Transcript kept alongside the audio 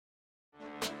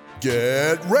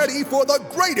Get ready for the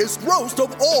greatest roast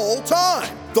of all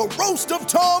time, the Roast of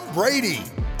Tom Brady,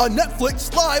 a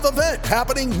Netflix live event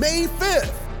happening May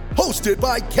 5th. Hosted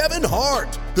by Kevin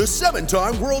Hart, the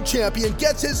 7-time world champion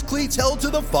gets his cleats held to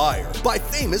the fire by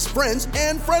famous friends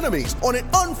and frenemies on an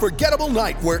unforgettable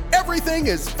night where everything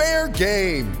is fair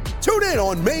game. Tune in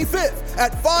on May 5th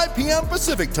at 5 p.m.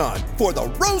 Pacific time for the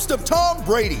Roast of Tom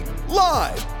Brady,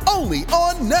 live only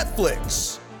on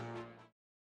Netflix.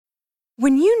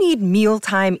 When you need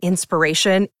mealtime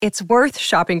inspiration, it's worth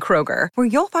shopping Kroger, where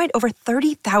you'll find over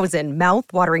 30,000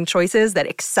 mouth-watering choices that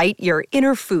excite your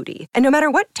inner foodie. And no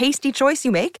matter what tasty choice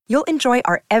you make, you'll enjoy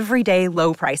our everyday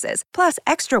low prices, plus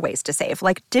extra ways to save,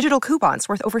 like digital coupons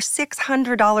worth over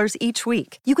 $600 each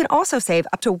week. You can also save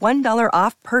up to $1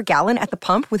 off per gallon at the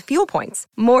pump with fuel points.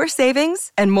 More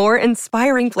savings and more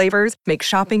inspiring flavors make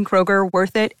shopping Kroger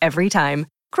worth it every time.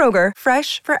 Kroger,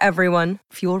 fresh for everyone.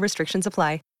 Fuel restrictions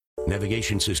apply.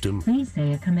 Navigation system. Please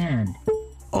say a command.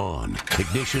 On.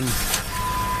 Ignition.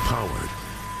 Powered.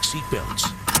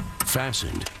 Seatbelts.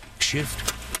 Fastened.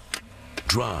 Shift.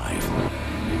 Drive.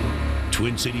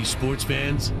 Twin Cities sports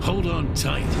fans, hold on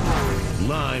tight.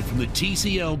 Live from the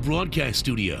TCL broadcast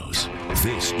studios,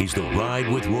 this is The Ride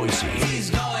with Royce.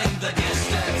 He's going the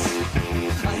distance.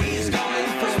 He's going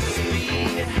full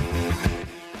speed.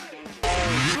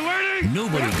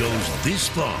 Nobody goes this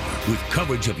far with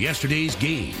coverage of yesterday's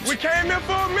games. We came here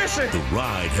for a mission. The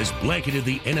Ride has blanketed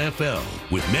the NFL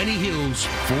with Manny Hill's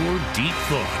 4 Deep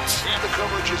Thoughts. And the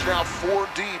coverage is now 4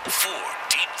 deep. 4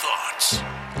 Deep Thoughts.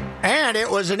 And it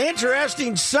was an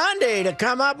interesting Sunday to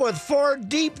come up with 4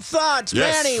 deep thoughts.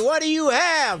 Yes. Manny, what do you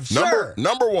have, sir?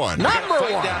 Number one. Number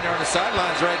one. Down there on the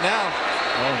sidelines right now.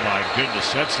 Oh, my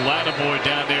goodness. That's Lattimore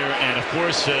down there. And, of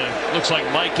course, looks like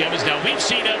Mike Evans. Now, we've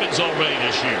seen Evans already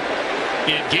this year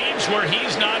in games where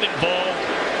he's not involved.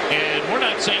 And we're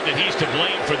not saying that he's to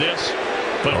blame for this.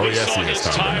 But we saw his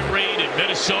tirade in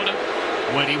Minnesota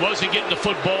when he wasn't getting the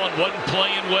football and wasn't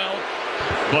playing well.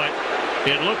 But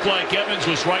it looked like Evans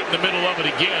was right in the middle of it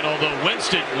again, although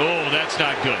Winston, that's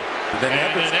not good. Then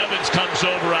Evans comes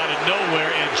over out of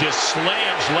nowhere and just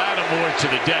slams Lattimore to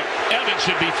the deck. Evans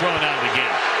should be thrown out of the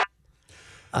game.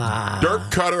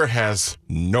 Dirk Cutter has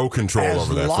no control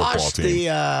over that football team.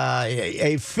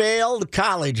 A failed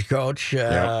college coach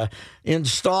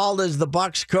installed as the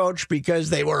Bucs coach because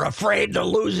they were afraid to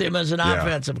lose him as an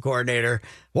offensive coordinator.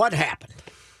 What happened?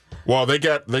 Well, they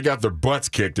got their butts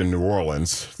kicked in New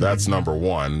Orleans. That's number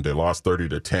one. They lost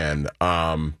 30-10.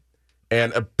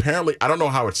 And apparently, I don't know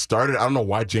how it started. I don't know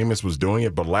why Jameis was doing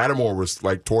it, but Lattimore was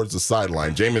like towards the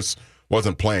sideline. Jameis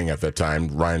wasn't playing at that time.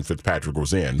 Ryan Fitzpatrick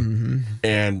was in. Mm-hmm.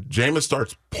 And Jameis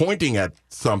starts pointing at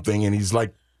something, and he's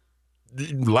like,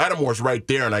 Lattimore's right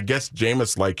there. And I guess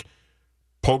Jameis like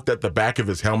poked at the back of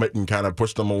his helmet and kind of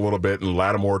pushed him a little bit, and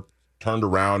Lattimore turned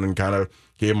around and kind of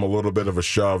gave him a little bit of a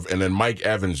shove. And then Mike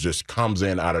Evans just comes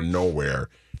in out of nowhere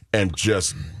and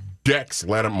just decks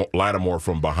Lattimore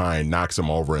from behind, knocks him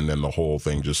over, and then the whole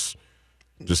thing just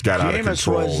got out of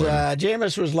control.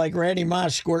 Jameis was like Randy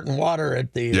Moss squirting water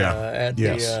at the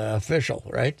official,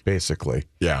 right? Basically.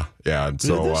 Yeah. And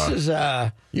so this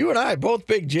is you and I both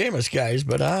big Jameis guys,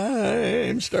 but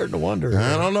I'm starting to wonder.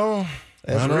 I don't know.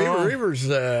 Reavers,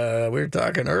 we were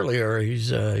talking earlier.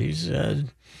 He's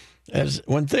as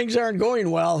when things aren't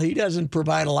going well, he doesn't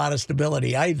provide a lot of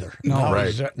stability either. Now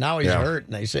he's hurt,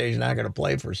 and they say he's not going to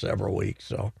play for several weeks.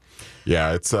 So,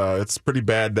 yeah, it's pretty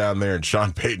bad down there. And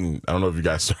Sean Payton, I don't know if you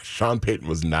guys saw, Sean Payton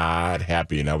was not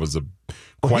happy, and that was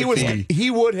he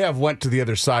would have went to the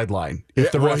other sideline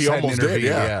if the refs hadn't intervened.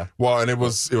 Yeah. Well, and it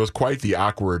was quite the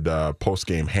awkward post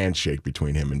game handshake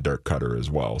between him and Dirk Cutter as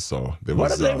well. So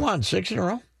what have they won? 6 in a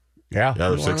row. Yeah,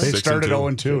 they started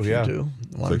 0-2. Yeah,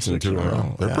 6-2 in a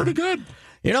row. They're pretty good.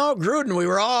 You know, Gruden. We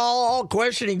were all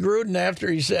questioning Gruden after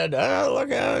he said, "Look,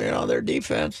 their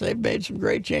defense. They've made some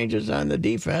great changes on the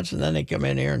defense, and then they come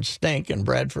in here and stink. And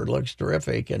Bradford looks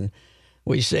terrific, and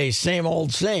we say same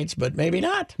old Saints, but maybe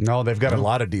not. No, they've got a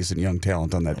lot of decent young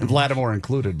talent on that. Lattimore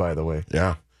included, by the way.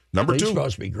 Yeah, number 2. He's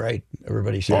supposed to be great.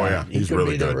 Everybody said. Oh yeah, he's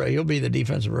really good. He'll be the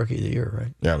defensive rookie of the year,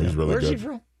 right? Yeah, he's really good. Where's he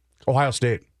from? Ohio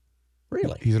State.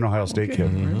 Really? He's an Ohio State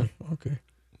kid. Mm-hmm. Really? Okay.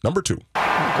 Number 2.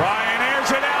 Ryan airs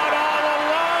it out all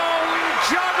alone.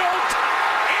 Juggled.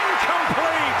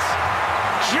 Incomplete.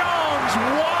 Jones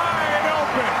wide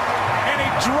open. And he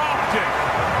dropped it.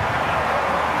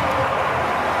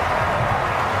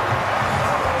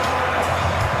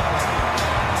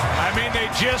 I mean, they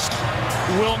just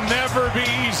will never be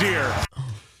easier.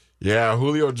 Yeah,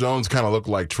 Julio Jones kind of looked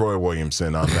like Troy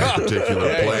Williamson on that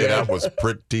particular play. That was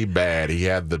pretty bad. He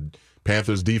had the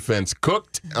Panthers defense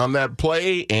cooked on that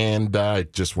play, and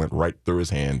it just went right through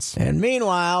his hands. And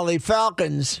meanwhile, the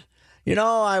Falcons,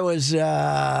 I was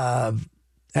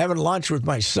having lunch with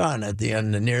my son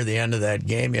near the end of that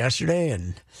game yesterday,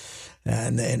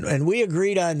 and we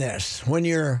agreed on this. When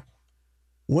you're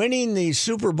winning the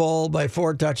Super Bowl by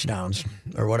 4 touchdowns,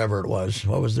 or whatever it was,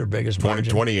 what was their biggest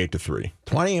margin?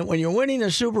 28-3. When you're winning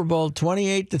the Super Bowl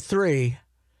 28-3,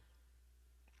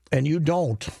 and you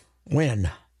don't win,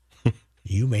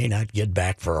 you may not get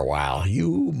back for a while.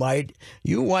 You might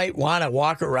want to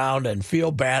walk around and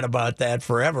feel bad about that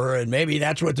forever, and maybe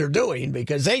that's what they're doing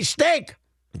because they stink.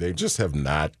 They just have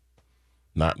not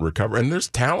recovered, and there's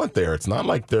talent there. It's not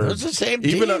like they're it's the same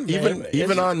team.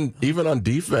 Even on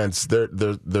defense,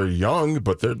 they're young,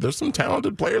 but there's some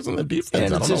talented players on the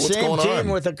defense. And I it's don't know the what's same going team on.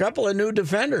 with a couple of new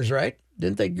defenders, right?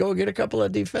 Didn't they go get a couple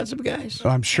of defensive guys?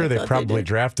 I'm sure they probably did.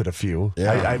 drafted a few.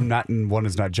 Yeah. One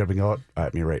is not jumping out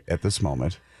at me right at this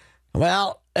moment.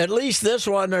 Well, at least this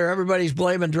one, there everybody's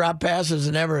blaming drop passes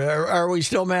and ever. Are we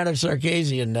still mad at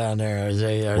Sarkisian down there?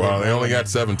 They only got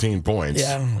 17 points.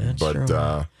 Yeah, that's but true.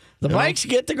 The Vikes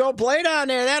get to go play down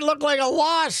there. That looked like a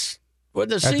loss when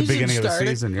the season beginning started. of the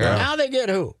season, yeah. Now they get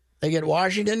who? They get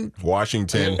Washington.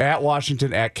 At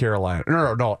Washington, at Carolina.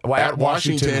 No. At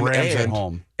Washington, Rams at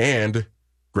home. And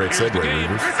great segue,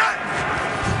 Reavers.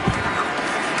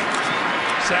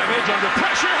 Savage under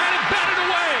pressure, had it batted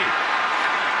away.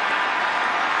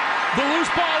 The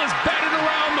loose ball is batted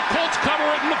around. The Colts cover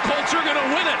it, and the Colts are going to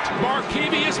win it.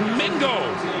 Markevius Mingo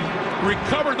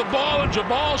recovered the ball, and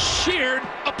Jabal Sheard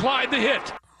applied the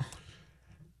hit.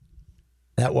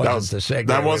 That wasn't the segue.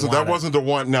 That wasn't the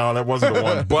one. No, that wasn't the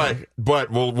one.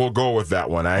 But we'll go with that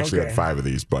one. I actually had 5 of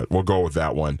these, but we'll go with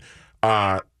that one.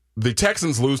 The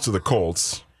Texans lose to the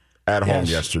Colts at home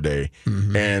yesterday,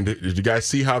 and did you guys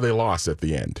see how they lost at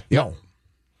the end? No.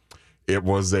 It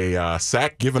was a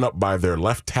sack given up by their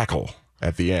left tackle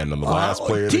at the end on the last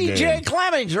play of the game. T.J.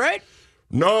 Clemmings, right?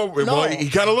 No. Well, he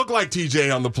kind of looked like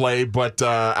T.J. on the play, but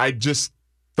I just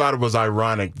thought it was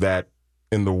ironic that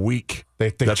in the week they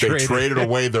traded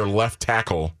away their left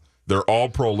tackle, their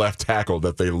all-pro left tackle,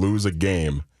 that they lose a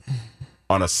game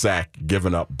on a sack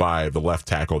given up by the left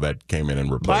tackle that came in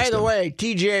and replaced him. By the way,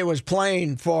 TJ was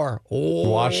playing for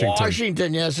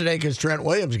Washington yesterday because Trent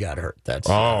Williams got hurt.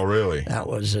 Really? That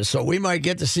was so we might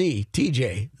get to see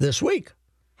TJ this week.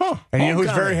 Huh. And you know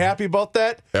who's very happy about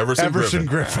that? Everson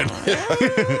Griffin.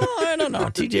 I don't know.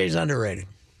 TJ's underrated.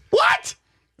 What?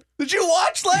 Did you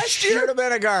watch last year? Should have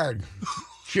been a guard.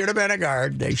 Should have been a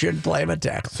guard. They shouldn't play him at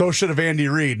tackle. So should have Andy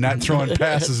Reid, not throwing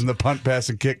passes in the punt, pass,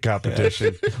 and kick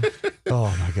competition.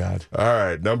 Oh, my God. All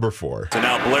right, number 4. So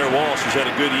now Blair Walsh has had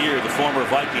a good year, the former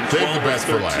Viking, 12 Save the best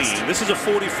for 13. last. This is a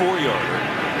 44-yarder.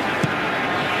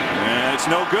 And it's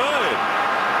no good.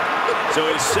 So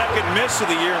his second miss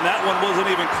of the year, and that one wasn't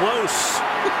even close.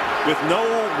 With no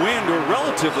wind, or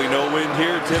relatively no wind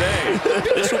here today.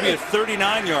 This will be a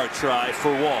 39-yard try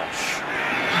for Walsh.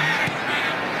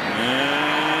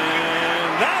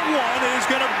 And that one is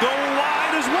going to go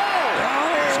wide as well.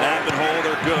 Snap and hold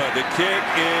are good. The kick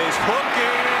is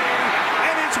hooking,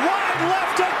 and it's wide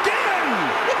left again.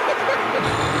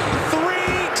 3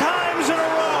 times in a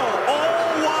row, all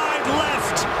wide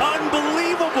left.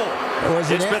 Unbelievable.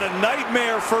 It's been a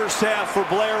nightmare first half for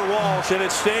Blair Walsh, and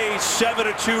it stays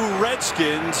 7-2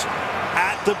 Redskins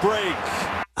at the break.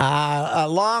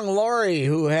 Long Lori,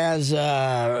 who has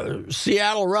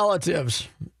Seattle relatives,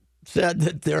 said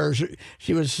that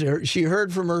she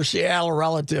heard from her Seattle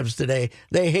relatives today.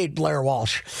 They hate Blair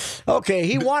Walsh. Okay,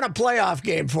 he won a playoff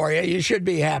game for you. You should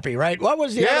be happy, right? What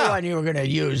was the other one you were going to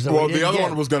use? Well, the other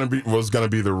one was going to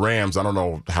be the Rams. I don't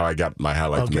know how I got my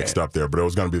highlights mixed up there, but it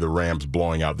was going to be the Rams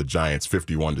blowing out the Giants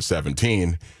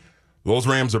 51-17. Those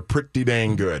Rams are pretty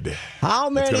dang good. How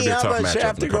many of us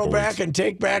have to go back and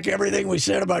take back everything we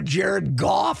said about Jared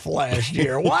Goff last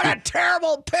year? What a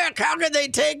terrible pick! How could they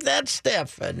take that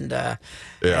stiff? And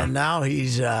now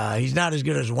he's not as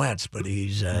good as Wentz, but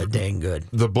he's dang good.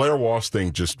 The Blair Walsh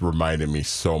thing just reminded me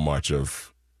so much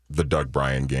of the Doug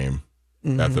Bryan game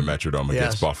at the Metrodome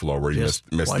against Buffalo, where he missed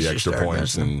the extra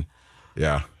points, and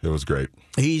it was great.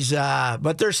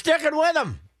 But they're sticking with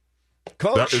him.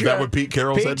 Coach, is that what Pete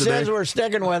Carroll said today? Pete says we're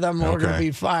sticking with him. We're going to be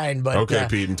fine. But okay,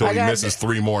 Pete, until he misses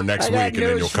 3 more next week, and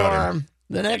then you'll cut him.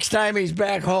 The next time he's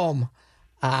back home,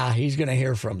 he's going to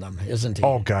hear from them, isn't he?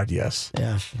 Oh, God, yes.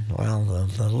 Yes. Well,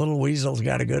 the little weasel's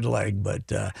got a good leg.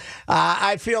 But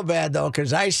I feel bad, though,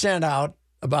 because I sent out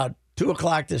about 2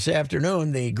 o'clock this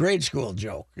afternoon the grade school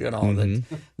joke,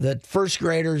 that first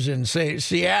graders in, say,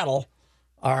 Seattle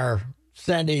are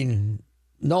sending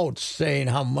notes saying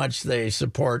how much they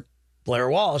support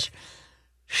Blair Walsh.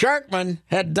 Sharkman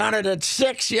had done it at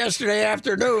 6 yesterday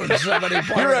afternoon. Somebody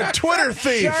You're a Twitter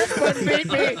thief.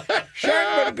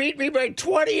 Sharkman beat me by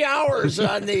 20 hours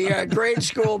on the grade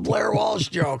school Blair Walsh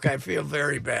joke. I feel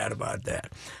very bad about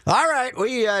that. All right,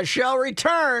 we shall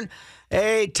return.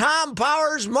 A Tom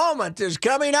Powers moment is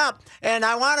coming up. And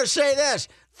I want to say this.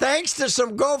 Thanks to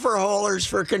some gopher holers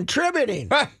for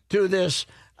contributing to this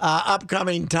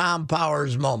upcoming Tom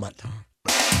Powers moment.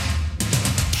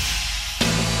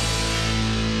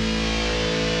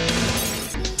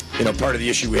 Part of the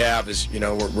issue we have is,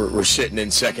 we're sitting in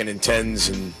 2nd and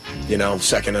 10s and,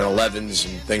 2nd and 11s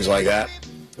and things like that.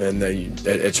 And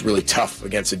it's really tough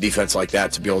against a defense like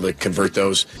that to be able to convert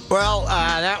those. Well,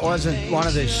 that wasn't one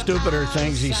of the stupider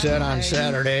things he said on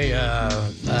Saturday.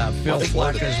 Phil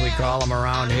Fleck, as we call him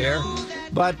around here.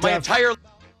 But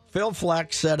Phil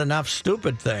Fleck said enough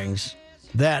stupid things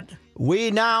that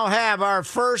we now have our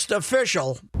first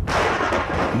official.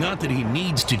 Not that he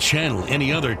needs to channel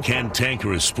any other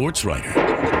cantankerous sports writer,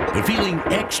 but feeling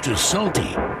extra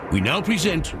salty, we now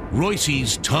present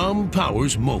Royce's Tom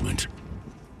Powers moment.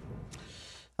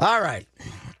 All right.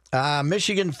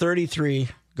 Michigan 33,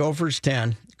 Gophers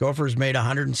 10. Gophers made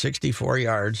 164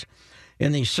 yards.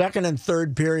 In the second and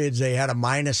third periods, they had a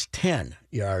minus 10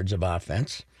 yards of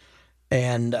offense.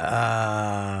 And they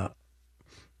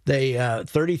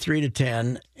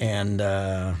 33-10. And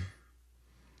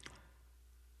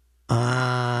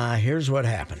here's what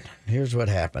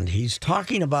happened. He's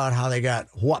talking about how they got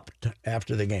whooped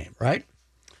after the game, right?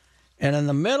 And in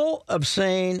the middle of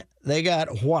saying they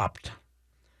got whooped,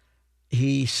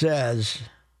 he says,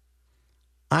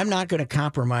 I'm not going to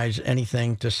compromise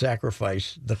anything to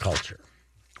sacrifice the culture.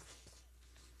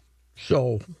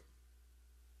 So,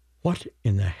 what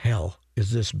in the hell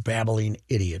is this babbling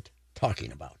idiot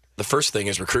talking about? The first thing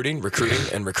is recruiting,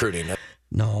 and recruiting.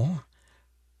 No.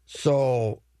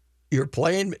 So, you're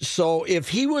playing. So, if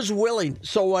he was willing.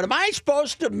 So, what am I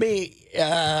supposed to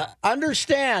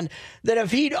understand that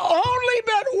if he'd only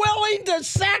been willing to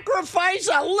sacrifice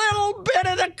a little bit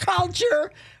of the culture,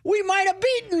 we might have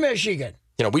beaten Michigan?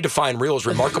 We define real as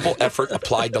remarkable effort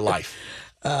applied to life.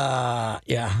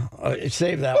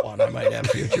 Save that one. I might have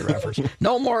future reference.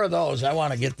 No more of those. I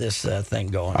want to get this thing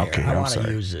going. Okay, here. I want to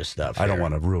use this stuff. I don't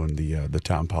want to ruin the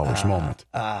Tom Powers moment.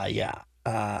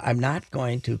 I'm not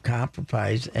going to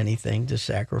compromise anything to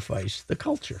sacrifice the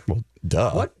culture. Well,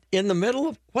 duh. What in the middle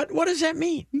of what does that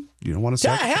mean? You don't want to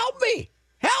help me,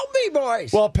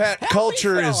 boys. Well, Pat, help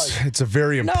culture me, it's a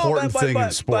very important thing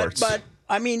in sports. But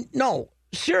I mean, no,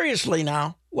 seriously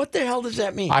now. What the hell does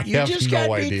that mean? I you have just no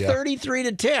got beat idea.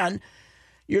 33-10.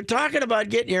 You're talking about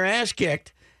getting your ass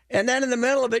kicked. And then in the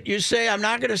middle of it, you say, I'm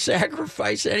not going to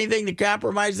sacrifice anything to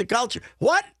compromise the culture.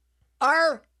 What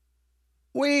are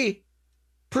we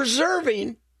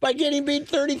preserving by getting beat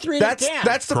 33-10?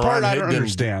 That's the part I don't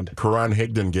understand. Karan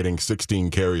Higdon getting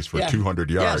 16 carries for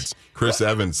 200 yards. Yes. Chris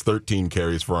Evans, 13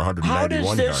 carries for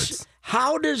 191 yards.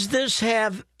 How does this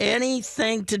have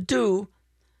anything to do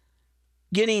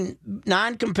getting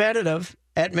non-competitive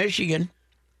at Michigan?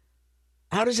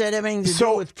 How does that have anything to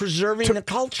do with preserving the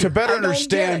culture? To better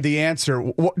understand the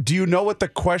answer, do you know what the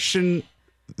question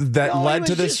that led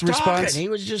to this response? He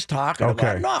was just talking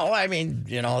about. No, I mean,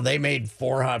 they made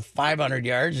 500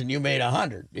 yards and you made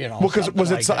 100. Well, because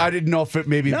was it? I didn't know if it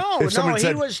maybe. No, someone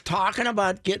he was talking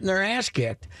about getting their ass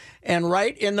kicked, and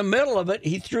right in the middle of it,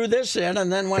 he threw this in and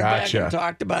then went back and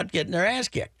talked about getting their ass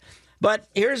kicked. But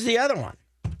here's the other one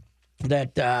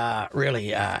that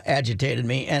really agitated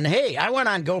me. And hey, I went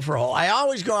on Gopher Hole. I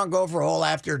always go on Gopher Hole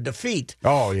after defeat.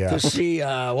 Oh yeah, to see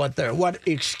what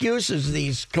excuses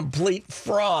these complete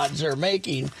frauds are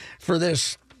making for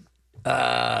this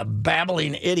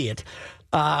babbling idiot.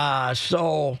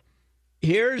 So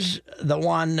here's the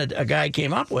one that a guy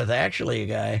came up with. Actually, a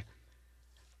guy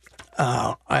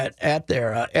at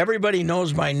there. Everybody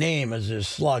knows my name is his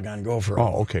slug on Gopher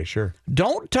Hole. Oh, okay, sure.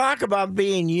 Don't talk about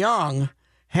being young.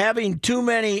 Having too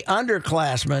many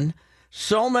underclassmen,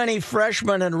 so many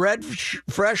freshmen and red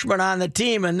freshmen on the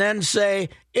team, and then say,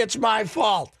 it's my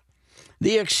fault.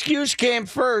 The excuse came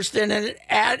first, and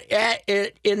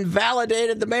it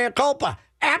invalidated the mea culpa.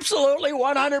 Absolutely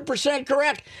 100%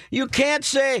 correct. You can't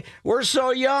say, we're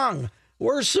so young,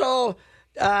 we're so,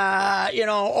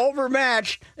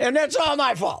 overmatched, and that's all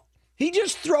my fault. He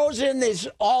just throws in this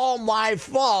all my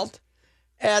fault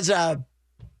as a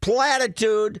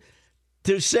platitude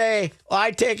to say,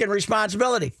 I taking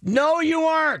responsibility. No, you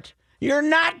aren't. You're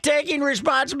not taking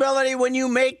responsibility when you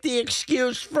make the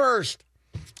excuse first.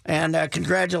 And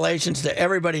congratulations to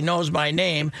everybody knows my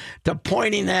name to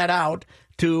pointing that out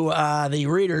to the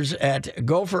readers at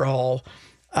Gopher Hole.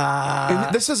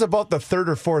 And this is about the third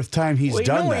or fourth time he's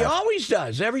done that. He always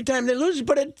does. Every time they lose,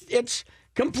 but it's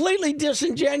completely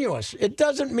disingenuous. It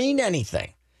doesn't mean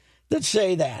anything to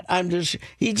say that.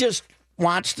 He just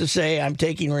wants to say I'm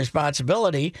taking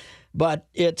responsibility, but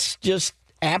it's just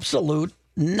absolute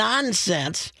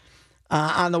nonsense.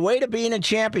 On the way to being a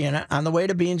champion, on the way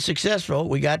to being successful,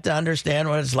 we got to understand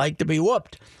what it's like to be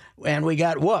whooped, and we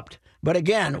got whooped. But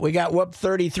again, we got whooped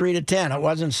 33-10. It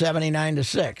wasn't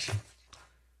 79-6.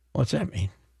 What's that mean?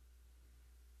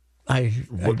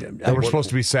 We're supposed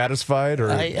to be satisfied, or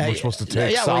we're supposed to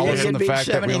take solace in the fact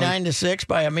that we 79-6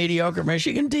 by a mediocre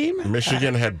Michigan team.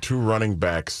 Michigan had 2 running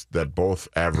backs that both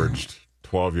averaged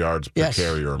 12 yards per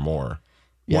carry or more.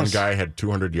 One guy had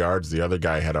 200 yards. The other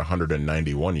guy had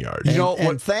 191 yards.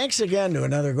 And thanks again to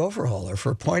another Gopher Holer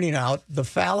for pointing out the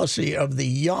fallacy of the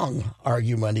young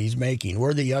argument he's making.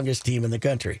 We're the youngest team in the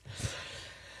country.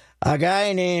 A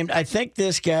guy named, I think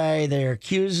this guy, they're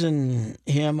accusing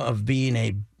him of being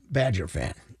a Badger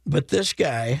fan. But this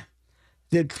guy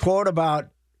did quote about,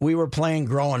 we were playing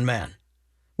grown men.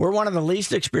 We're one of the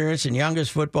least experienced and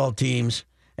youngest football teams,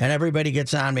 and everybody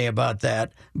gets on me about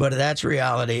that. But that's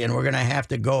reality, and we're going to have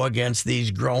to go against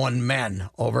these grown men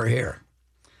over here.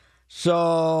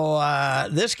 So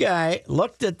this guy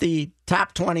looked at the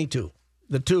top 22,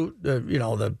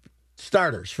 the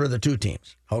starters for the 2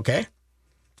 teams, okay?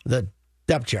 The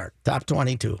depth chart, top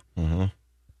 22. Mm-hmm.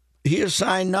 He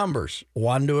assigned numbers,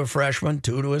 1 to a freshman,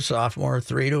 2 to a sophomore,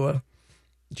 3 to a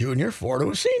junior, 4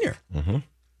 to a senior. Mm-hmm.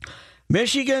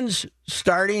 Michigan's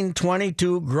starting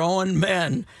 22 grown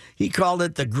men, he called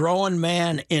it the Grown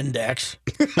Man Index,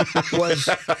 was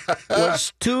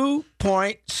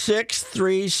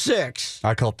 2.636.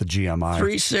 I call it the GMI.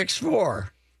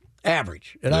 364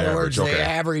 average. In other words, they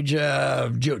average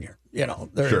junior.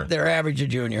 They're average a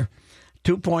junior.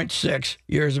 2.6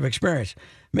 years of experience.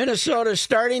 Minnesota's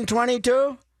starting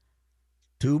 22,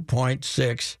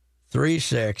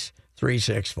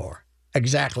 2.636,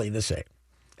 exactly the same.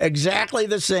 Exactly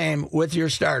the same with your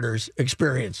starters,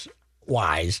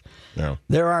 experience-wise. Yeah.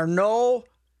 There are no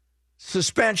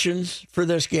suspensions for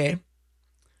this game.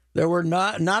 There were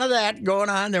none of that going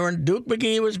on. Duke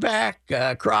McGee was back.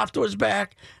 Croft was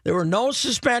back. There were no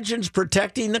suspensions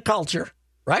protecting the culture,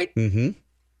 right? Mm-hmm.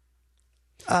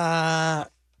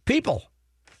 People.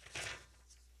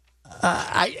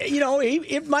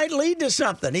 It might lead to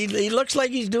something. He looks like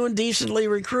he's doing decently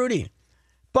recruiting.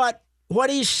 But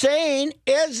what he's saying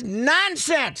is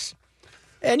nonsense.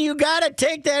 And you got to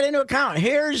take that into account.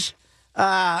 Here's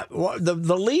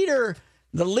the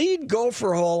lead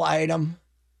Gopher Hole item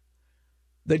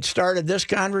that started this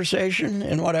conversation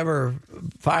in whatever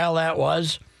file that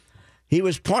was. He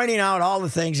was pointing out all the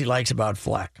things he likes about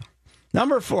Fleck.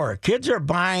 Number 4, kids are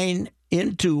buying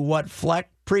into what Fleck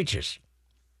preaches.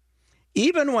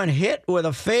 Even when hit with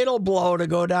a fatal blow to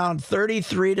go down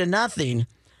 33-0,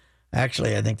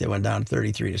 actually, I think they went down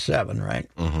 33-7, right?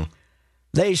 Mm-hmm.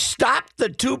 They stopped the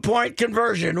 2-point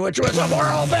conversion, which was a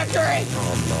moral victory.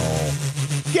 Oh, no.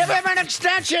 Give him an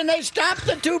extension. They stopped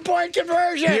the 2-point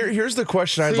conversion. Here's the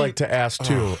question I'd like to ask,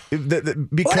 too.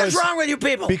 What is wrong with you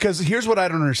people? Because here's what I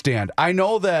don't understand. I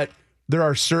know that there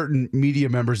are certain media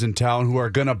members in town who are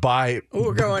going to buy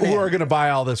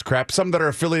all this crap. Some that are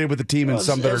affiliated with the team and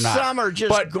some that are not. Some are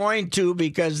just going to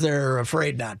because they're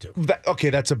afraid not to. Okay,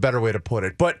 that's a better way to put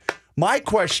it. But my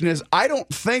question is, I don't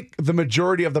think the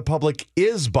majority of the public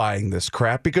is buying this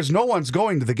crap because no one's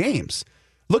going to the games.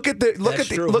 Look at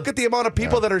the amount of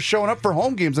people that are showing up for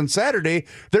home games on Saturday.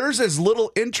 There's as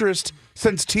little interest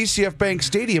since TCF Bank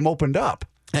Stadium opened up.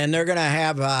 And they're going to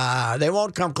have, they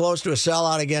won't come close to a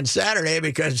sellout again Saturday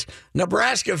because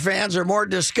Nebraska fans are more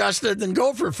disgusted than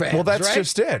Gopher fans. Well, that's right?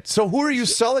 just it. So who are you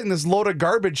selling this load of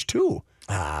garbage to?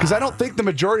 Because I don't think the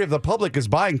majority of the public is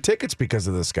buying tickets because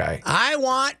of this guy.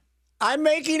 I'm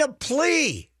making a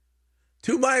plea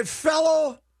to my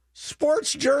fellow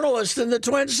sports journalists in the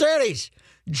Twin Cities.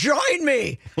 Join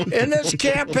me in this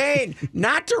campaign,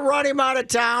 not to run him out of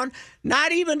town,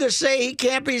 not even to say he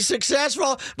can't be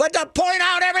successful, but to point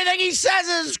out everything he says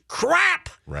is crap.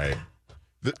 Right.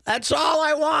 That's all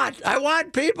I want. I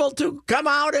want people to come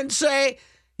out and say,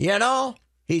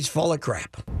 he's full of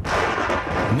crap.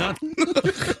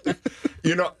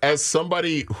 As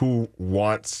somebody who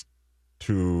wants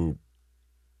to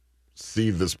see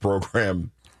this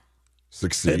program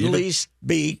succeed. At least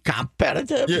be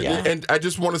competitive. Yeah. And I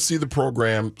just want to see the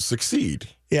program succeed.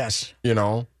 Yes.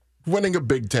 Winning a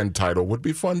Big Ten title would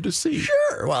be fun to see.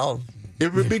 Sure. Well,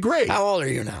 it would be great. How old are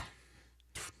you now?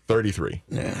 33.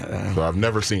 Yeah. So I've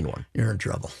never seen one. You're in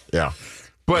trouble. Yeah.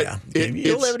 But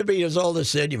you'll live to be as old as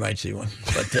Sid, you might see one.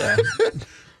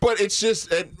 But it's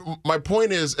just, my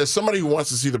point is, as somebody who wants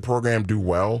to see the program do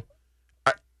well,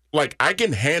 I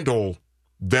can handle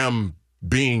them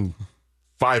being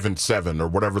 5-7 or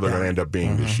whatever they're going to end up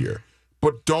being this year.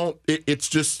 But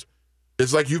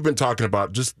it's like you've been talking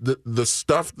about, just the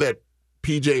stuff that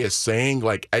PJ is saying,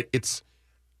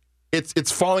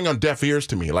 it's falling on deaf ears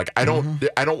to me. Like, I don't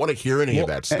want to hear any of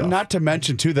that stuff. And not to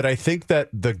mention, too, that I think that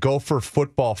the Gopher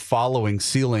football following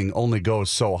ceiling only goes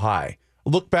so high.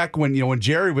 Look back when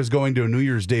Jerry was going to a New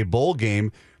Year's Day bowl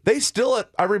game, they still,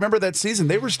 I remember that season,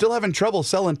 they were still having trouble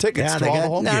selling tickets to all the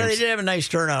home games. They did have a nice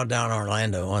turnout down in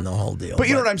Orlando on the whole deal. But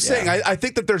you know what I'm saying? I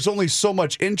think that there's only so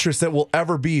much interest that will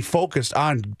ever be focused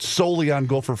on solely on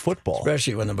Gopher football.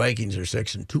 Especially when the Vikings are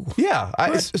 6-2. Yeah.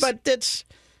 But it's,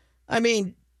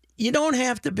 you don't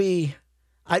have to be,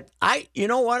 you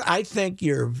know what? I think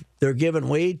they're giving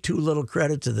way too little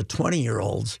credit to the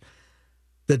 20-year-olds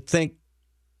that think,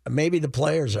 maybe the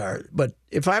players are, but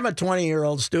if I'm a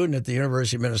 20-year-old student at the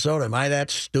University of Minnesota, am I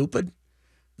that stupid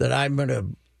that I'm going to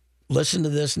listen to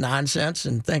this nonsense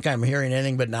and think I'm hearing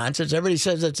anything but nonsense? Everybody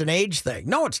says it's an age thing.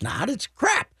 No, it's not. It's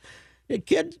crap. A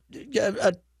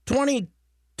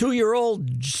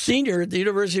 22-year-old senior at the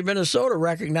University of Minnesota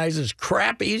recognizes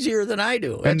crap easier than I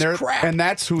do. It's crap. And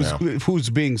that's who's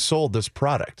being sold this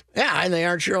product. Yeah, and they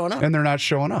aren't showing up. And they're not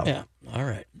showing up. Yeah, all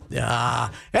right.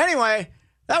 Anyway,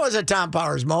 that was a Tom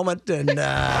Powers moment, and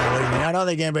I don't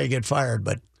think anybody get fired,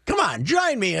 but come on,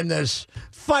 join me in this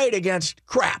fight against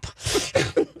crap.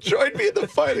 Join me in the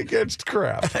fight against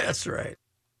crap. That's right.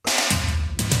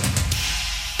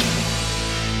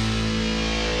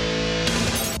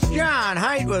 John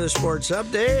Haidt with a sports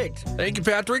update. Thank you,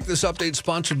 Patrick. This update is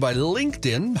sponsored by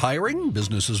LinkedIn. Hiring?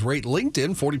 Businesses rate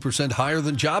LinkedIn 40% higher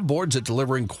than job boards at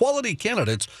delivering quality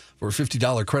candidates. For a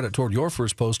 $50 credit toward your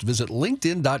first post, visit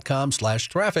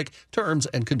linkedin.com/traffic. Terms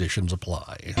and conditions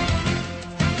apply.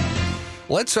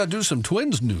 Let's do some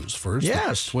Twins news first.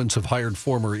 Yes. The Twins have hired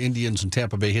former Indians and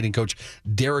Tampa Bay hitting coach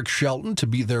Derek Shelton to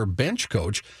be their bench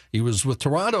coach. He was with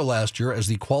Toronto last year as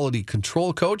the quality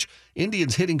control coach,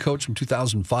 Indians hitting coach from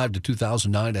 2005 to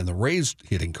 2009, and the Rays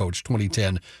hitting coach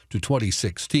 2010 to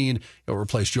 2016. He'll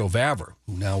replace Joe Vavra,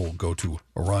 who now will go to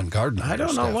Ron Gardner. I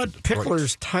don't know what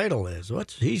Pickler's title is.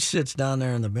 He sits down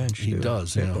there on the bench. He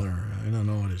does, Pickler. yeah. I don't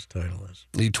know what his title is.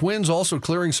 The Twins also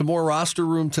clearing some more roster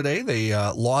room today. They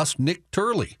lost Nick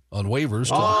Turley on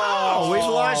waivers. We've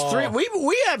lost three.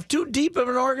 We have too deep of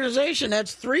an organization.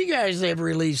 That's three guys they've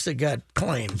released that got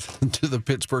claimed. To the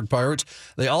Pittsburgh Pirates.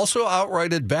 They also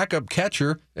outrighted backup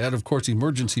catcher and, of course,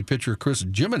 emergency pitcher Chris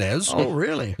Jimenez. Oh,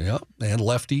 really? Yeah, and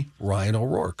lefty Ryan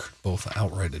O'Rourke, both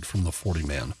outrighted from the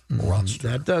 40-man roster.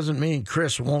 That doesn't mean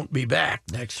Chris won't be back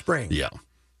next spring. Yeah.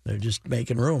 They're just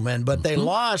making room. But they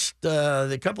lost,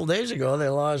 a couple days ago, they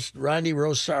lost Randy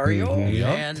Rosario.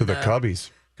 And, to the Cubbies.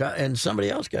 And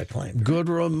somebody else got claimed.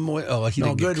 Goodrum. Oh, he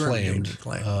didn't get Goodrum claimed. didn't get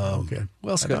claimed. Okay. Who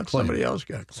else got claimed? Somebody else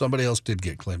got claimed. Somebody else did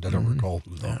get claimed. I don't recall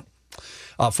who, though.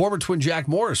 Former Twin Jack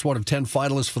Morris, one of 10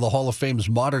 finalists for the Hall of Fame's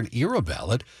Modern Era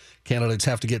ballot. Candidates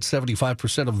have to get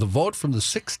 75% of the vote from the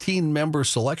 16-member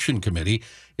selection committee.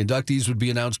 Inductees would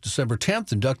be announced December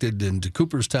 10th, inducted into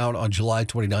Cooperstown on July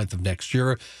 29th of next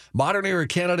year. Modern Era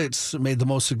candidates made the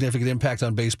most significant impact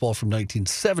on baseball from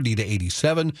 1970 to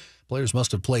 87. Players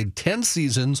must have played 10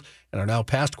 seasons and are now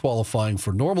past qualifying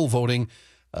for normal voting.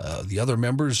 The other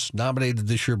members nominated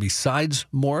this year besides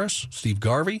Morris, Steve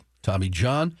Garvey, Tommy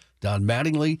John, Don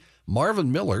Mattingly,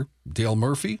 Marvin Miller, Dale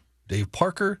Murphy, Dave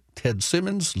Parker, Ted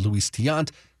Simmons, Luis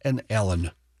Tiant, and Alan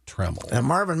Trammell. And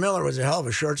Marvin Miller was a hell of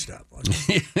a shortstop, wasn't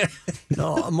he?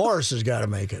 No, Morris has got to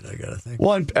make it, I got to think.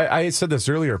 Well, and I said this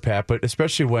earlier, Pat, but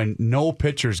especially when no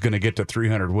pitcher's going to get to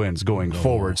 300 wins going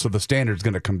forward, so the standard's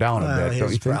going to come down a bit, don't you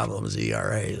think? His problem is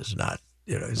ERA is not,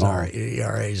 his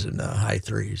ERA's in the high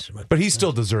threes. But he's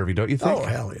still deserving, don't you think? Oh,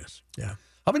 hell yes, yeah.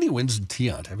 How many wins did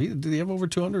Tiant have? Did he have over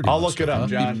 200? I'll look it up,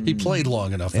 John. He played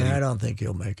long enough. And I don't think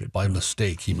he'll make it. By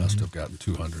mistake, he must have gotten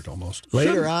 200 almost.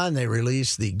 Later on, they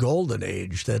released the Golden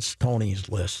Age. That's Tony's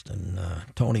list, and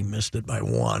Tony missed it by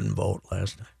one vote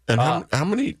last night. And how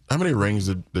many rings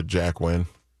did Jack win?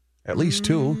 At least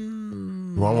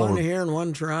two. One here and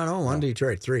one Toronto, one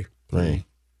Detroit. Three. Yeah.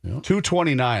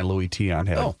 229 Louis Tiant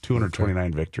had.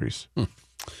 229 victories.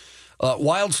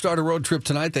 Wild start a road trip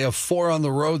tonight. They have 4 on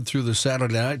the road through the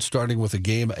Saturday night, starting with a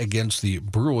game against the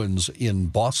Bruins in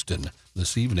Boston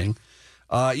this evening.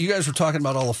 You guys were talking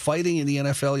about all the fighting in the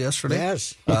NFL yesterday.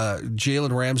 Yes.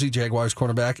 Jalen Ramsey, Jaguars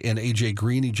cornerback, and A.J.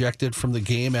 Green ejected from the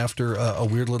game after a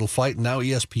weird little fight. And now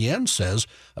ESPN says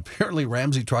apparently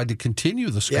Ramsey tried to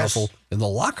continue the scuffle in the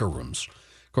locker rooms.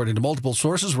 According to multiple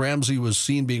sources, Ramsey was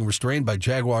seen being restrained by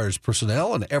Jaguars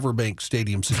personnel and Everbank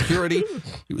Stadium security.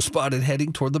 He was spotted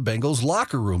heading toward the Bengals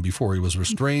locker room before he was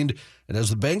restrained. And as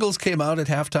the Bengals came out at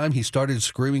halftime, he started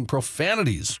screaming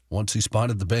profanities once he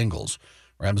spotted the Bengals.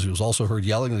 Ramsey was also heard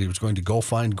yelling that he was going to go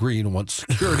find Green once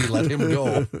security let him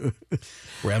go.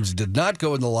 Ramsey did not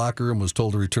go in the locker room, was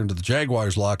told to return to the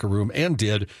Jaguars locker room, and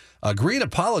did. Green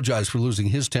apologized for losing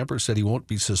his temper, said he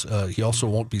also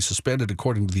won't be suspended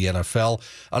according to the NFL.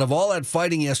 Out of all that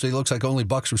fighting yesterday, it looks like only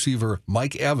Bucs receiver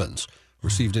Mike Evans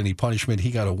received any punishment.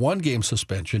 He got a 1-game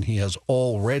suspension. He has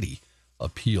already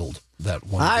appealed that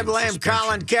 1-game I blame suspension.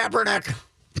 Colin Kaepernick.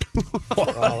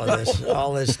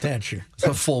 all this tension. It's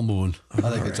a full moon.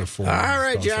 I think it's a full moon. All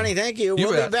right, Johnny, thank you.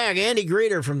 We'll bet. be back. Andy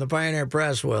Greeter from the Pioneer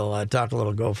Press will talk a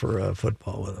little Gopher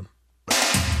football with him.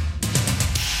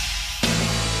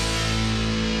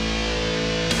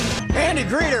 Andy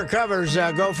Greeter covers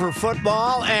Gopher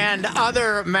football and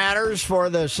other matters for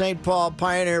the St. Paul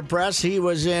Pioneer Press. He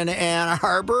was in Ann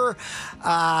Arbor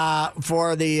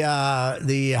for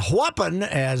the whooping,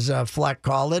 as Fleck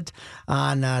called it,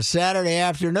 on Saturday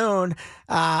afternoon,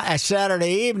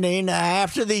 Saturday evening,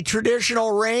 after the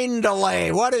traditional rain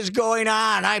delay. What is going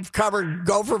on? I've covered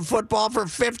Gopher football for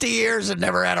 50 years and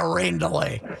never had a rain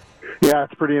delay. Yeah,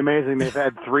 it's pretty amazing. They've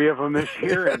had 3 of them this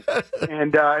year.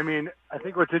 And I mean, I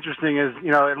think what's interesting is,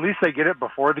 at least they get it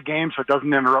before the game so it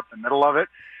doesn't interrupt the middle of it.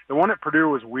 The one at Purdue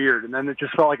was weird, and then it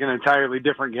just felt like an entirely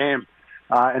different game.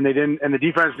 And the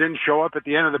defense didn't show up at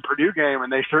the end of the Purdue game,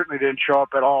 and they certainly didn't show up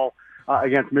at all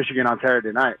against Michigan on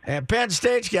Saturday night. And Penn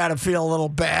State's got to feel a little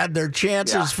bad. Their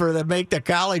chances for to make the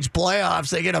college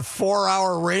playoffs, they get a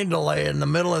 4-hour rain delay in the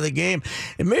middle of the game.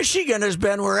 And Michigan has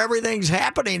been where everything's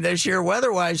happening this year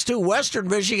weather-wise, too. Western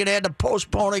Michigan had to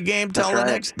postpone a game till the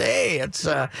next day. It's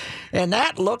and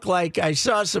that looked like, I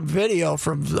saw some video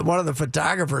from one of the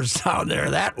photographers down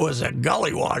there. That was a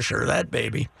gully washer, that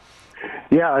baby.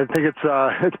 Yeah, I think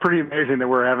it's pretty amazing that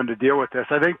we're having to deal with this.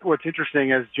 I think what's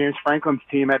interesting is James Franklin's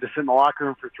team had to sit in the locker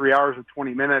room for 3 hours and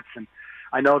 20 minutes, and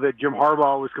I know that Jim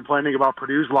Harbaugh was complaining about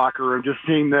Purdue's locker room. Just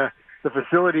seeing the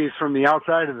facilities from the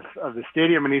outside of the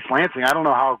stadium in East Lansing, I don't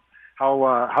know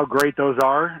how great those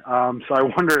are. So I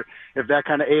wonder if that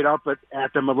kind of ate up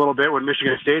at them a little bit when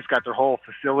Michigan State's got their whole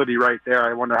facility right there.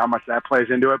 I wonder how much that plays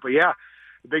into it. But yeah,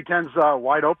 the Big Ten's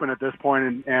wide open at this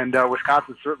point, and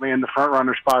Wisconsin's certainly in the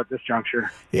front-runner spot at this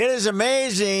juncture. It is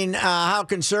amazing how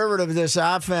conservative this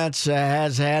offense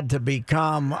has had to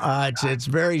become. It's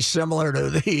very similar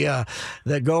to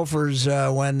the Gophers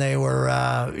when they were,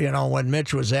 when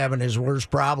Mitch was having his worst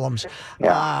problems.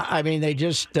 Yeah. I mean, they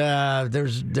just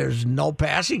there's no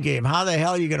passing game. How the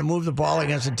hell are you going to move the ball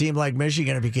against a team like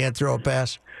Michigan if you can't throw a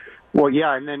pass? Well,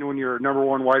 yeah, and then when your number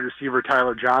one wide receiver,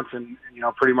 Tyler Johnson,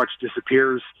 pretty much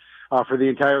disappears for the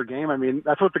entire game. I mean,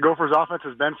 that's what the Gophers' offense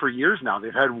has been for years now.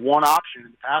 They've had one option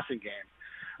in the passing game.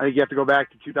 I think you have to go back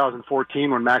to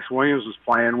 2014 when Max Williams was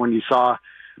playing, when you saw,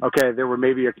 okay, there were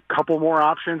maybe a couple more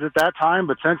options at that time,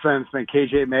 but since then it's been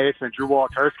KJ May, it's been Drew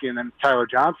Wolitarsky, and then Tyler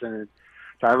Johnson. And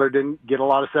Tyler didn't get a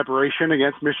lot of separation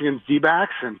against Michigan's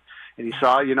D-backs, and you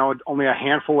saw, only a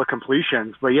handful of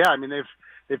completions. But, yeah, I mean,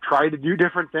 they've tried to do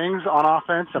different things on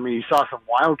offense. I mean, you saw some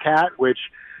wildcat, which,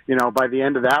 by the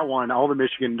end of that one, all the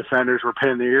Michigan defenders were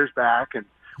pinning their ears back, and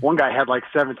one guy had like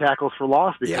 7 tackles for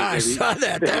loss. Because I saw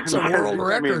that. That's a world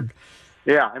record.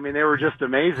 I mean, they were just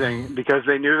amazing because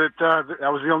they knew that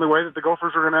that was the only way that the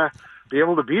Gophers were going to be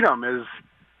able to beat them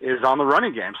is on the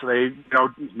running game. So they,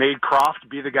 made Croft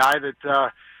be the guy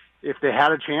that if they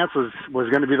had a chance was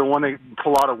going to be the one to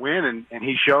pull out a win, and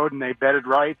he showed, and they betted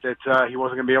right that he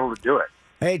wasn't going to be able to do it.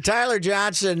 Hey, Tyler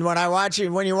Johnson, when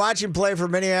you watch him play for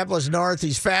Minneapolis North,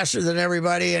 he's faster than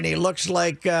everybody, and he looks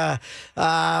like, a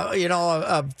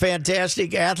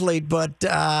fantastic athlete. But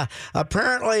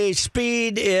apparently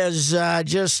speed is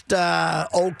just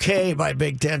okay by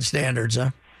Big Ten standards,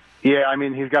 huh? Yeah, I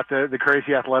mean, he's got the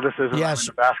crazy athleticism. Yes.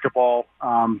 And the basketball,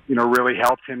 really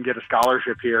helped him get a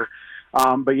scholarship here.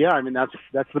 But yeah, I mean, that's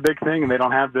the big thing, and they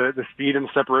don't have the speed and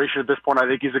the separation at this point. I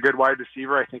think he's a good wide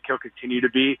receiver. I think he'll continue to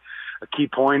be a key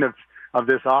point of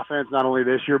this offense, not only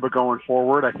this year but going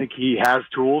forward. I think he has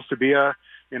tools to be a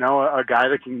guy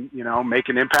that can make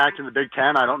an impact in the Big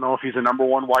Ten. I don't know if he's a number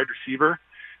one wide receiver.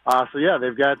 So yeah,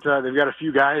 they've got a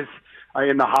few guys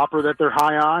in the hopper that they're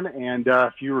high on, and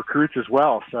a few recruits as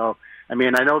well. So I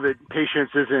mean, I know that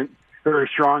patience isn't very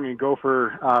strong in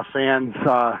Gopher fans,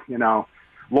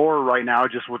 lore right now,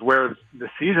 just with where the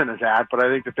season is at, but I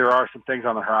think that there are some things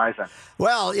on the horizon.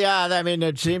 Well, yeah, I mean,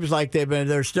 it seems like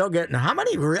they're still getting, how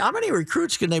many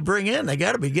recruits can they bring in? They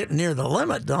got to be getting near the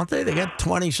limit, don't they? They got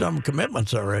 20 some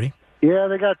commitments already. Yeah,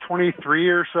 they got 23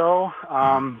 or so.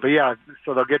 But yeah,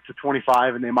 so they'll get to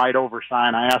 25 and they might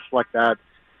oversign. I asked Fleck that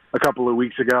a couple of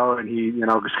weeks ago, and he,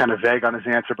 was kind of vague on his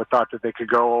answer, but thought that they could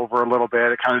go over a little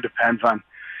bit. It kind of depends on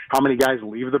how many guys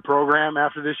leave the program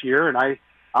after this year. And I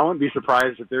wouldn't be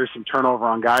surprised if there's some turnover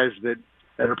on guys that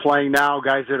are playing now,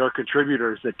 guys that are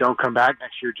contributors that don't come back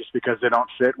next year just because they don't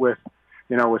fit with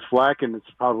Fleck, and it's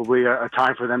probably a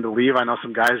time for them to leave. I know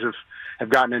some guys have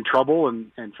gotten in trouble,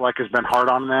 and Fleck has been hard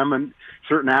on them in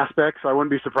certain aspects. So I wouldn't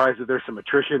be surprised if there's some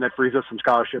attrition that frees up some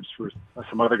scholarships for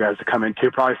some other guys to come in too,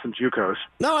 probably some JUCOs.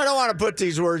 No, I don't want to put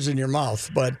these words in your mouth,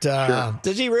 but Sure.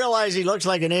 Does he realize he looks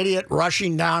like an idiot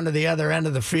rushing down to the other end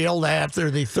of the field after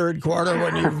the third quarter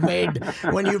when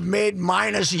you've made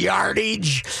minus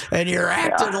yardage and you're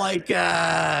acting like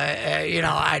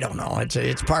I don't know.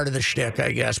 It's part of the shtick,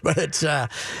 I guess, but it's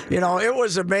it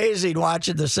was amazing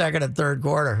watching the second and third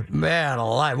quarter. Man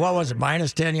alive, what was it?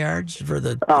 Minus 10 yards for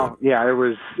the? Oh yeah, it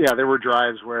was. Yeah, there were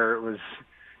drives where it was.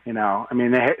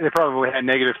 They probably had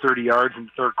negative 30 yards in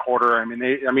the third quarter.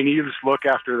 You just look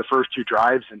after the first two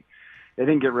drives and they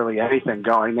didn't get really anything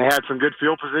going. They had some good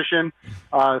field position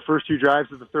the first two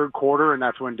drives of the third quarter, and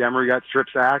that's when Demery got strip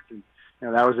sacked, and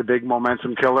that was a big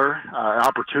momentum killer.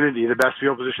 Opportunity, the best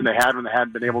field position they had when they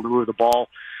hadn't been able to move the ball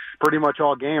pretty much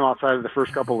all game outside of the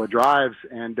first couple of drives,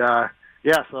 and that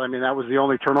was the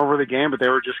only turnover of the game, but they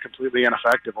were just completely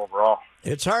ineffective overall.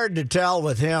 It's hard to tell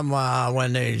with him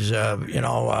when he's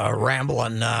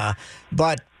rambling,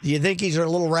 but do you think he's a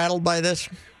little rattled by this?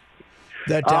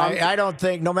 I don't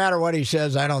think, no matter what he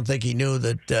says, I don't think he knew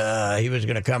that he was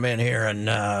going to come in here and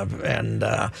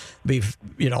be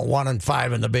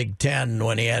 1-5 in the Big Ten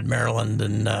when he had Maryland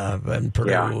and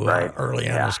Purdue early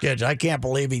on the schedule. I can't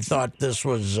believe he thought this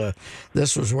was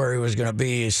where he was going to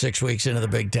be 6 weeks into the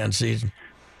Big Ten season.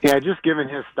 Yeah, just given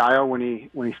his style when he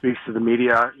speaks to the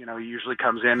media, he usually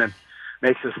comes in and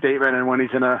makes a statement, and when he's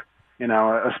in a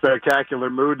spectacular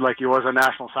mood like he was on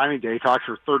National Signing Day, he talks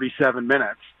for 37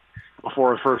 minutes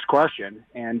before his first question.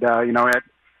 And,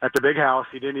 at the Big House,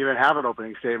 he didn't even have an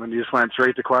opening statement. He just went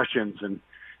straight to questions. And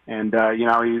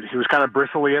he was kind of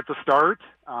bristly at the start,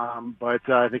 but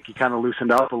I think he kind of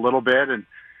loosened up a little bit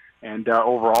and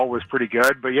overall was pretty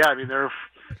good. But, yeah, there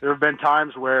have been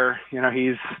times where,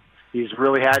 he's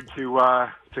really had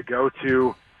to go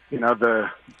to, the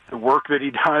work that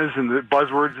he does and the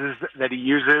buzzwords that he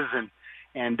uses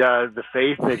and the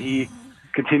faith that he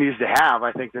continues to have.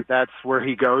 I think that's where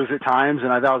he goes at times,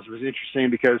 and I thought it was interesting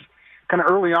because kind of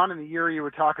early on in the year you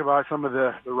would talk about some of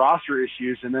the roster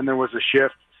issues, and then there was a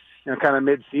shift, kind of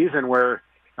mid-season where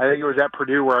I think it was at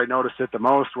Purdue where I noticed it the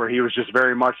most, where he was just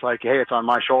very much like, hey, it's on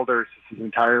my shoulders. This is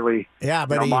entirely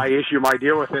my issue, my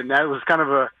deal with it. And that was kind of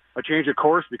a change of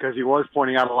course because he was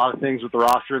pointing out a lot of things with the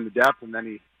roster and the depth, and then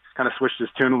he kind of switched his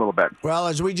tune a little bit. Well,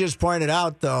 as we just pointed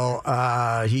out, though,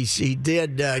 he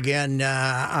did, again,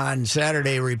 on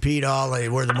Saturday, repeat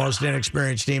we're the most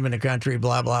inexperienced team in the country,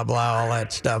 blah, blah, blah, all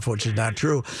that stuff, which is not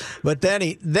true. But then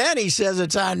he says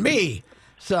it's on me.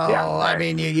 So, yeah,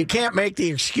 right. You can't make the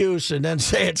excuse and then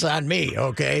say it's on me,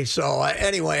 okay? So,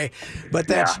 anyway, but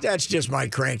that's just my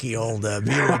cranky old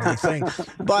view of the thing.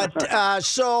 But,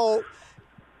 so...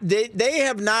 They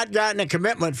have not gotten a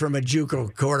commitment from a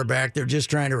JUCO quarterback. They're just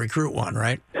trying to recruit one,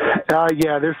 right?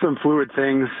 Yeah, there's some fluid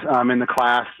things in the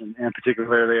class, and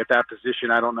particularly at that position.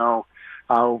 I don't know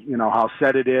how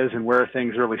set it is and where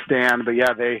things really stand. But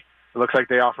yeah, it looks like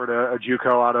they offered a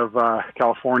JUCO out of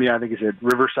California. I think he's at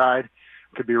Riverside.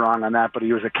 Could be wrong on that, but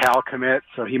he was a Cal commit,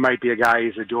 so he might be a guy.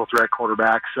 He's a dual threat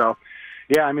quarterback. So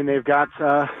yeah, they've got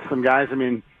some guys.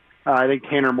 I think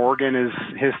Tanner Morgan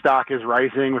his stock is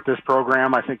rising with this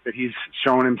program. I think that he's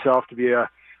shown himself to be a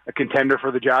contender for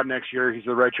the job next year. He's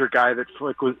the redshirt guy that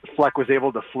Fleck was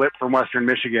able to flip from Western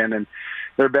Michigan, and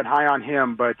they've been high on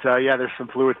him. But there's some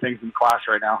fluid things in the class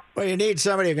right now. Well, you need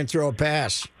somebody who can throw a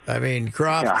pass.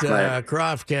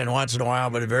 Croft can once in a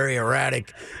while, but very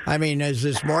erratic. Is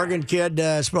this Morgan kid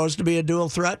supposed to be a dual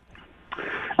threat?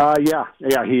 Yeah,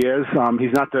 he is.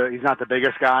 He's not the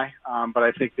biggest guy, but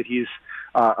I think that he's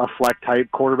a Fleck type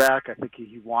quarterback. I think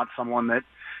he wants someone that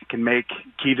can make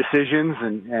key decisions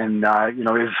and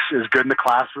is good in the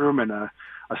classroom and a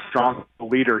strong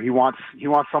leader. He wants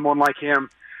someone like him,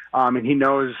 and he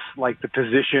knows the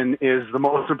position is the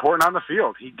most important on the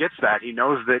field. He gets that. He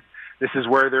knows that this is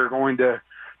where they're going to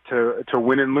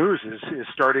win and lose is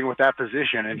starting with that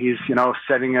position, and he's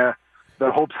setting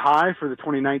the hopes high for the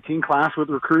 2019 class with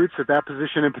recruits at that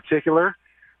position in particular.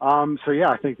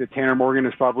 I think that Tanner Morgan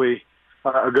is probably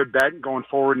a good bet going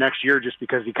forward next year, just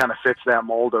because he kind of fits that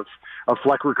mold of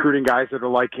Fleck recruiting guys that are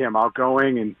like him,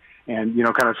 outgoing and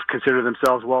kind of consider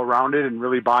themselves well-rounded and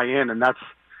really buy in. And that's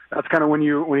that's kind of when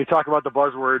you talk about the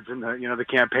buzzwords and the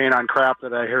campaign on crap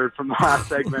that I heard from the last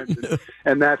segment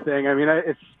and that thing. I mean,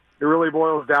 it really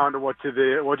boils down to what do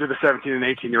the 17 and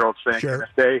 18-year-olds think. Sure.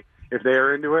 And if they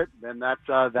are into it, then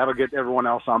that'll get everyone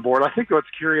else on board. I think what's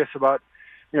curious about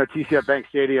TCF Bank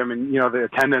Stadium and the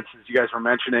attendance, as you guys were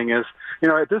mentioning, is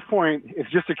at this point it's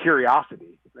just a curiosity.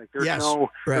 Like there's no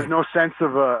sense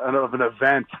of an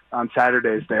event on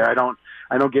Saturdays there. I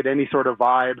don't get any sort of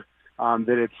vibe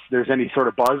that there's any sort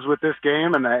of buzz with this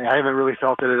game, and I haven't really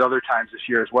felt it at other times this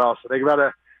year as well. So they've got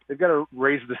to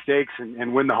raise the stakes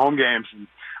and win the home games, and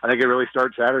I think it really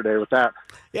starts Saturday with that.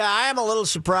 Yeah, I am a little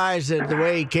surprised at the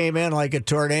way he came in like a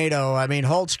tornado. I mean,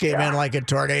 Holtz came in like a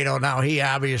tornado. Now, he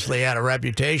obviously had a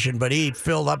reputation, but he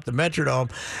filled up the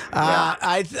Metrodome.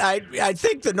 I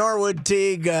think the Norwood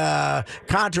Teague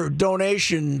contra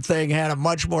donation thing had a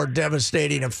much more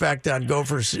devastating effect on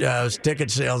Gophers' ticket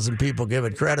sales than people give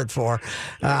it credit for.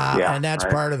 And that's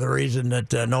part of the reason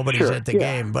that nobody's at the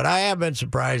game. But I have been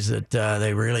surprised that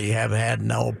they really have had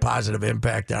no positive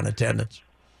impact on attendance.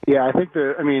 Yeah, I think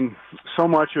so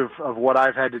much of what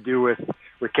I've had to do with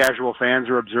casual fans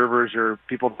or observers or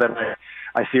people that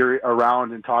I see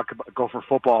around and talk about Gopher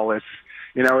football is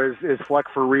Fleck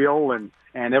for real, and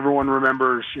everyone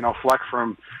remembers Fleck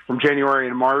from January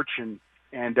and March and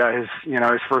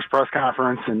his first press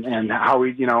conference and how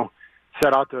he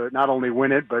set out to not only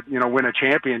win it but win a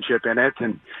championship in it,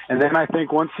 and then I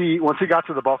think once he got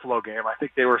to the Buffalo game, I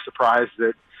think they were surprised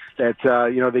that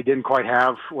they didn't quite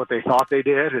have what they thought they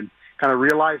did, and kind of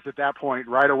realized at that point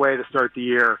right away to start the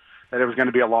year that it was going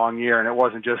to be a long year, and it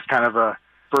wasn't just kind of a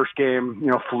first game,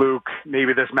 fluke,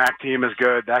 maybe this MAC team is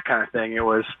good, that kind of thing. It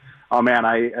was, oh man,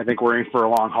 I think we're in for a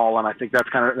long haul, and I think that's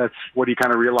what he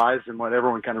kind of realized and what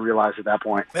everyone kind of realized at that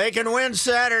point. They can win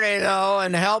Saturday though,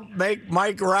 and help make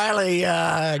Mike Riley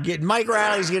Mike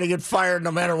Riley's going to get fired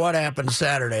no matter what happens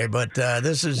Saturday. But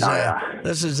this is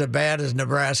as bad as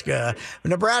Nebraska.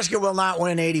 Nebraska will not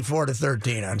win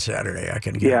 84-13 on Saturday. I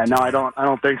can guarantee. Yeah, no, I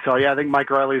don't think so. Yeah, I think Mike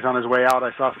Riley's on his way out.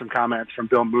 I saw some comments from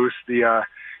Bill Moose, the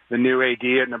new AD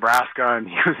at Nebraska, and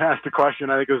he was asked a question,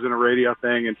 I think it was in a radio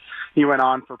thing, and he went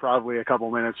on for probably a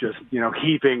couple minutes just,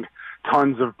 heaping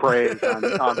tons of praise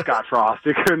on Scott Frost.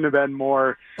 It couldn't have been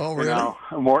more, this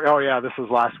was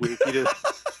last week. He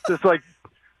just like,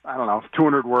 I don't know,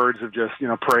 200 words of just,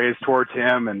 praise towards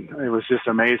him, and it was just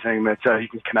amazing that he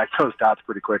can connect those dots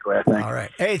pretty quickly, I think. All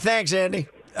right. Hey, thanks, Andy.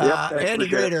 Andy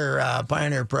Grader,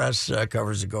 Pioneer Press,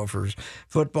 covers the Gophers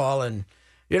football, and,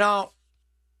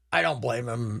 I don't blame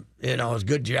him. It's a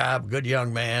good job, good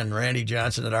young man, Randy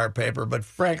Johnson at our paper. But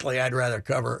frankly, I'd rather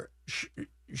cover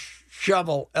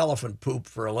shovel elephant poop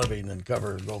for a living than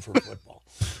cover Gopher football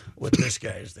with this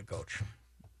guy as the coach.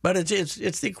 But it's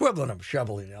the equivalent of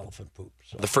shoveling elephant poop.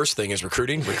 So. The first thing is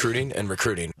recruiting, and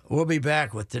recruiting. We'll be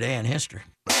back with Today in History.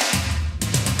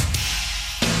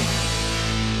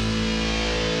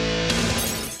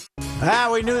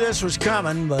 We knew this was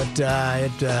coming, but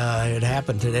it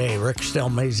happened today. Rick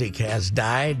Stelmazik has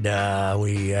died.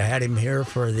 We had him here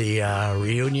for the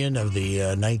reunion of the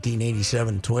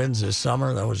 1987 Twins this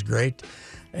summer. That was great.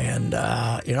 And,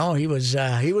 he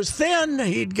was thin.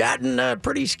 He'd gotten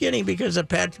pretty skinny because of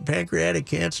pancreatic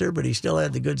cancer, but he still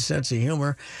had the good sense of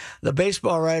humor. The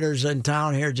baseball writers in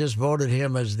town here just voted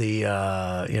him as the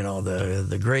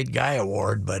Great Guy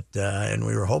Award, and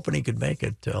we were hoping he could make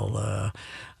it till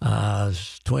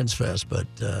Twins Fest,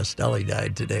 but Stelly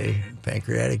died today.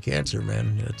 Pancreatic cancer,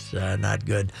 man. It's not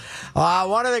good.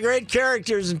 One of the great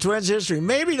characters in Twins history,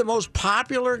 maybe the most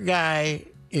popular guy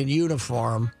in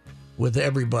uniform with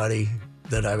everybody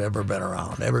that I've ever been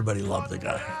around. Everybody loved the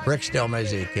guy. Rick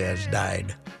Stelmazik has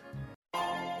died.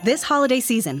 This holiday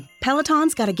season,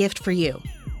 Peloton's got a gift for you.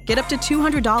 Get up to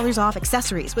 $200 off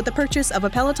accessories with the purchase of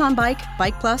a Peloton bike,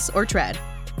 Bike Plus, or Tread.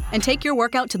 And take your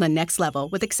workout to the next level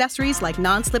with accessories like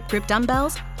non-slip grip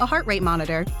dumbbells, a heart rate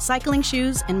monitor, cycling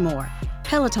shoes, and more.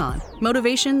 Peloton,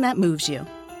 motivation that moves you.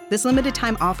 This limited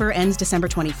time offer ends December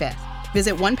 25th.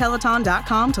 Visit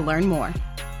onepeloton.com to learn more.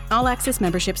 All access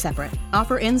membership separate.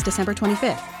 Offer ends December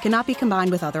 25th. Cannot be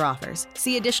combined with other offers.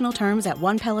 See additional terms at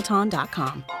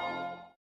onepeloton.com.